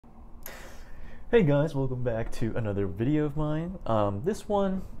Hey guys, welcome back to another video of mine. This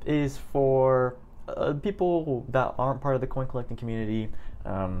one is for people that aren't part of the coin collecting community.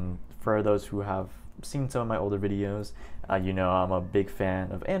 For those who have seen some of my older videos, you know I'm a big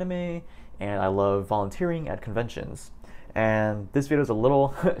fan of anime and I love volunteering at conventions. And this video is a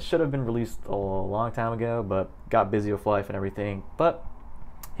little, should have been released a long time ago, but got busy with life and everything. But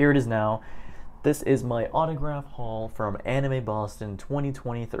here it is now. This is my autograph haul from Anime Boston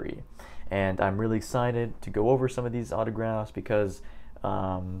 2023. And I'm really excited to go over some of these autographs because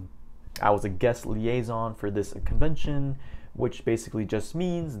I was a guest liaison for this convention, which basically just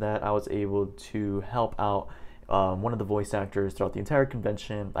means that I was able to help out one of the voice actors throughout the entire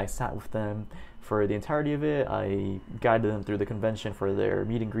convention. I sat with them for the entirety of it. I guided them through the convention for their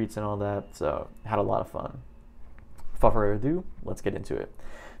meet and greets and all that, so had a lot of fun. Without further ado, let's get into it.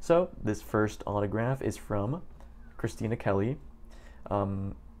 So this first autograph is from Christina Kelly.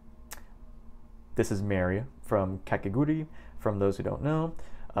 This is Mary from Kakegurui, from those who don't know.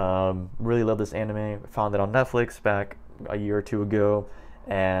 Really love this anime. Found it on Netflix back a year or two ago,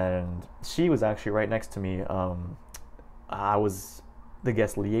 and she was actually right next to me. I was the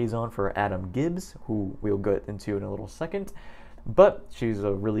guest liaison for Adam Gibbs, who we'll get into in a little second, but she's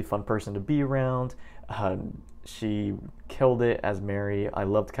a really fun person to be around. She killed it as Mary. I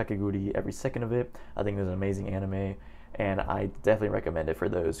loved Kakegurui every second of it. I think it was an amazing anime, and I definitely recommend it for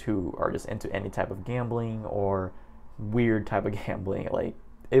those who are just into any type of gambling or weird type of gambling. Like,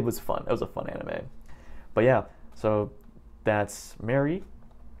 it was fun. It was a fun anime. But yeah, so that's Mary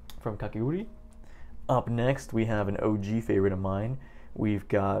from Kakegurui. Up next, we have an OG favorite of mine. We've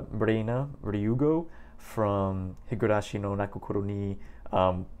got Reina Ryugo from Higurashi no Nakokoro ni,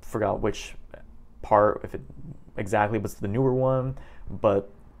 forgot which part, if it exactly was the newer one, but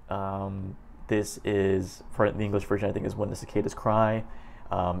this is, for the English version, I think is When the Cicadas Cry.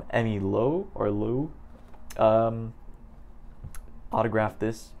 Emmy Lowe, or Lou, autographed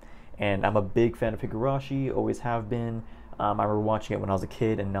this, and I'm a big fan of Higurashi, always have been. I remember watching it when I was a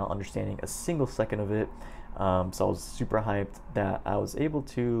kid and not understanding a single second of it, so I was super hyped that I was able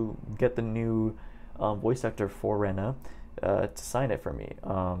to get the new voice actor for Rena to sign it for me.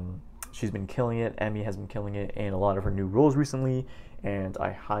 She's been killing it. Emmy has been killing it in a lot of her new roles recently, and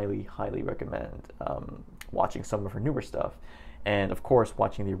I highly, highly recommend watching some of her newer stuff. And of course,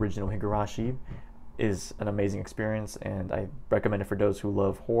 watching the original Higurashi is an amazing experience, and I recommend it for those who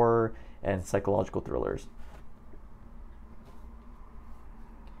love horror and psychological thrillers.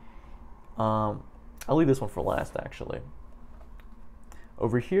 I'll leave this one for last, actually.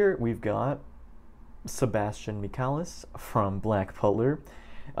 Over here, we've got Sebastian Michaelis from Black Butler.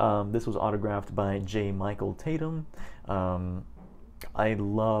 This was autographed by J. Michael Tatum. I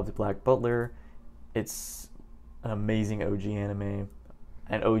loved Black Butler. It's an amazing OG anime.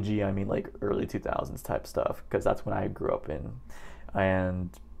 And OG, I mean like early 2000s type stuff, because that's when I grew up in. And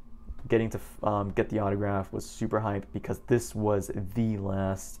getting to get the autograph was super hyped because this was the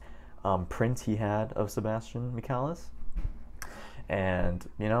last print he had of Sebastian Michaelis. And,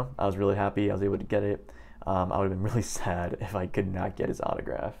 you know, I was really happy I was able to get it. I would have been really sad if I could not get his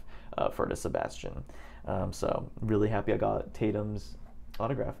autograph for the Sebastian. So really happy I got Tatum's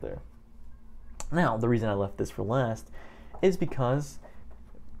autograph there. Now, the reason I left this for last is because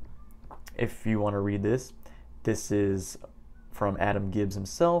if you want to read this, this is from Adam Gibbs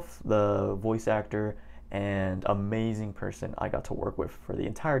himself, the voice actor and amazing person I got to work with for the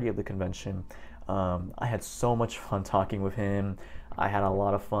entirety of the convention. I had so much fun talking with him. I had a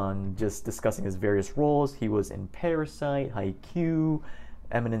lot of fun just discussing his various roles. He was in Parasite, Haikyuu,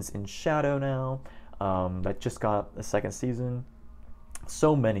 Eminence in Shadow now, that just got a second season.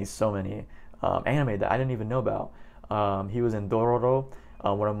 So many anime that I didn't even know about. He was in Dororo,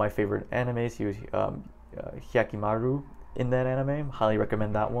 one of my favorite animes. He was Hyakimaru in that anime. Highly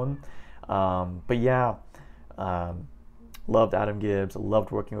recommend that one. But yeah, loved Adam Gibbs,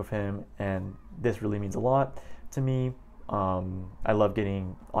 loved working with him, and this really means a lot to me. I love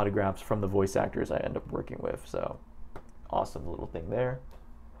getting autographs from the voice actors I end up working with, so awesome little thing there.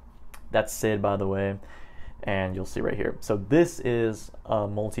 That's Sid, by the way, and you'll see right here. So this is a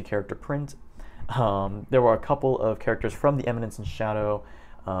multi-character print. There were a couple of characters from the Eminence in Shadow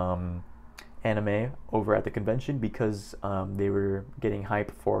anime over at the convention because they were getting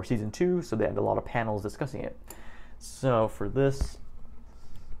hype for season 2, so they had a lot of panels discussing it. So for this,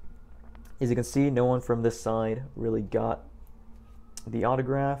 as you can see, no one from this side really got the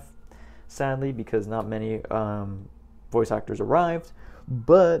autograph, sadly, because not many voice actors arrived,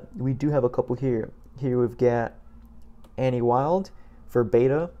 but we do have a couple here. Here we've got Annie Wilde for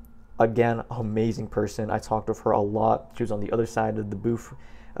Beta. Again, amazing person. I talked with her a lot. She was on the other side of the booth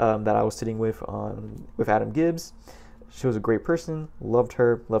that I was sitting with Adam Gibbs. She was a great person. Loved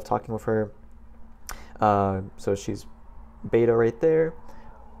her. Loved talking with her. So she's beta right there.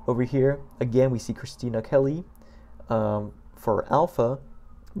 Over here, again, we see Christina Kelly for alpha.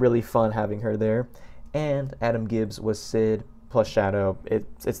 Really fun having her there. And Adam Gibbs was Sid plus Shadow.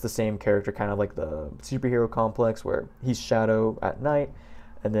 It's the same character, kind of like the superhero complex, where he's Shadow at night,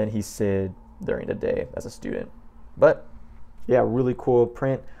 and then he's Sid during the day as a student. But yeah, really cool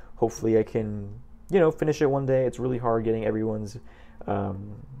print. Hopefully I can, finish it one day. It's really hard getting everyone's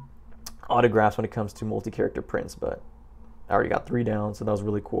autographs when it comes to multi-character prints, but I already got 3 down, so that was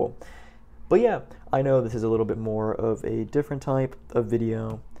really cool. But yeah, I know this is a little bit more of a different type of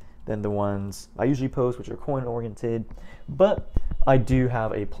video than the ones I usually post, which are coin-oriented, but I do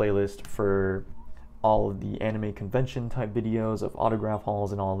have a playlist for all of the anime convention type videos of autograph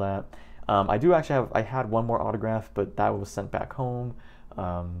hauls and all that. I had one more autograph, but that was sent back home,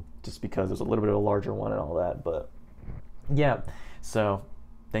 just because it was a little bit of a larger one and all that. But yeah, so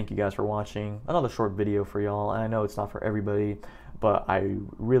thank you guys for watching. Another short video for y'all. And I know it's not for everybody, but I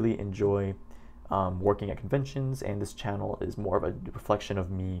really enjoy working at conventions, and this channel is more of a reflection of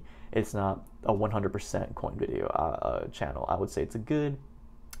me. It's not a 100% coin video channel. I would say it's a good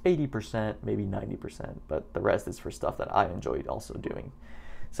 80%, maybe 90%, but the rest is for stuff that I enjoyed also doing.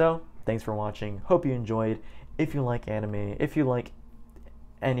 So thanks for watching. Hope you enjoyed. If you like anime, if you like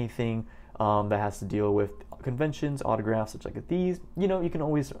anything that has to deal with conventions, autographs, such like these, you can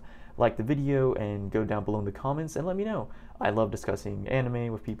always like the video and go down below in the comments and let me know. I love discussing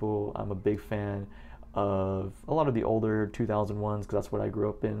anime with people. I'm a big fan of a lot of the older 2001s because that's what I grew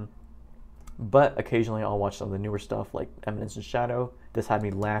up in. But occasionally I'll watch some of the newer stuff like Eminence and Shadow. This had me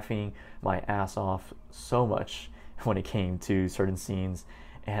laughing my ass off so much when it came to certain scenes,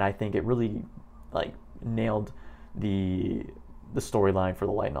 and I think it really nailed the storyline for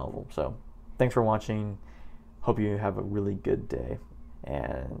the light novel. So thanks for watching. Hope you have a really good day,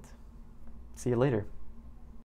 and see you later.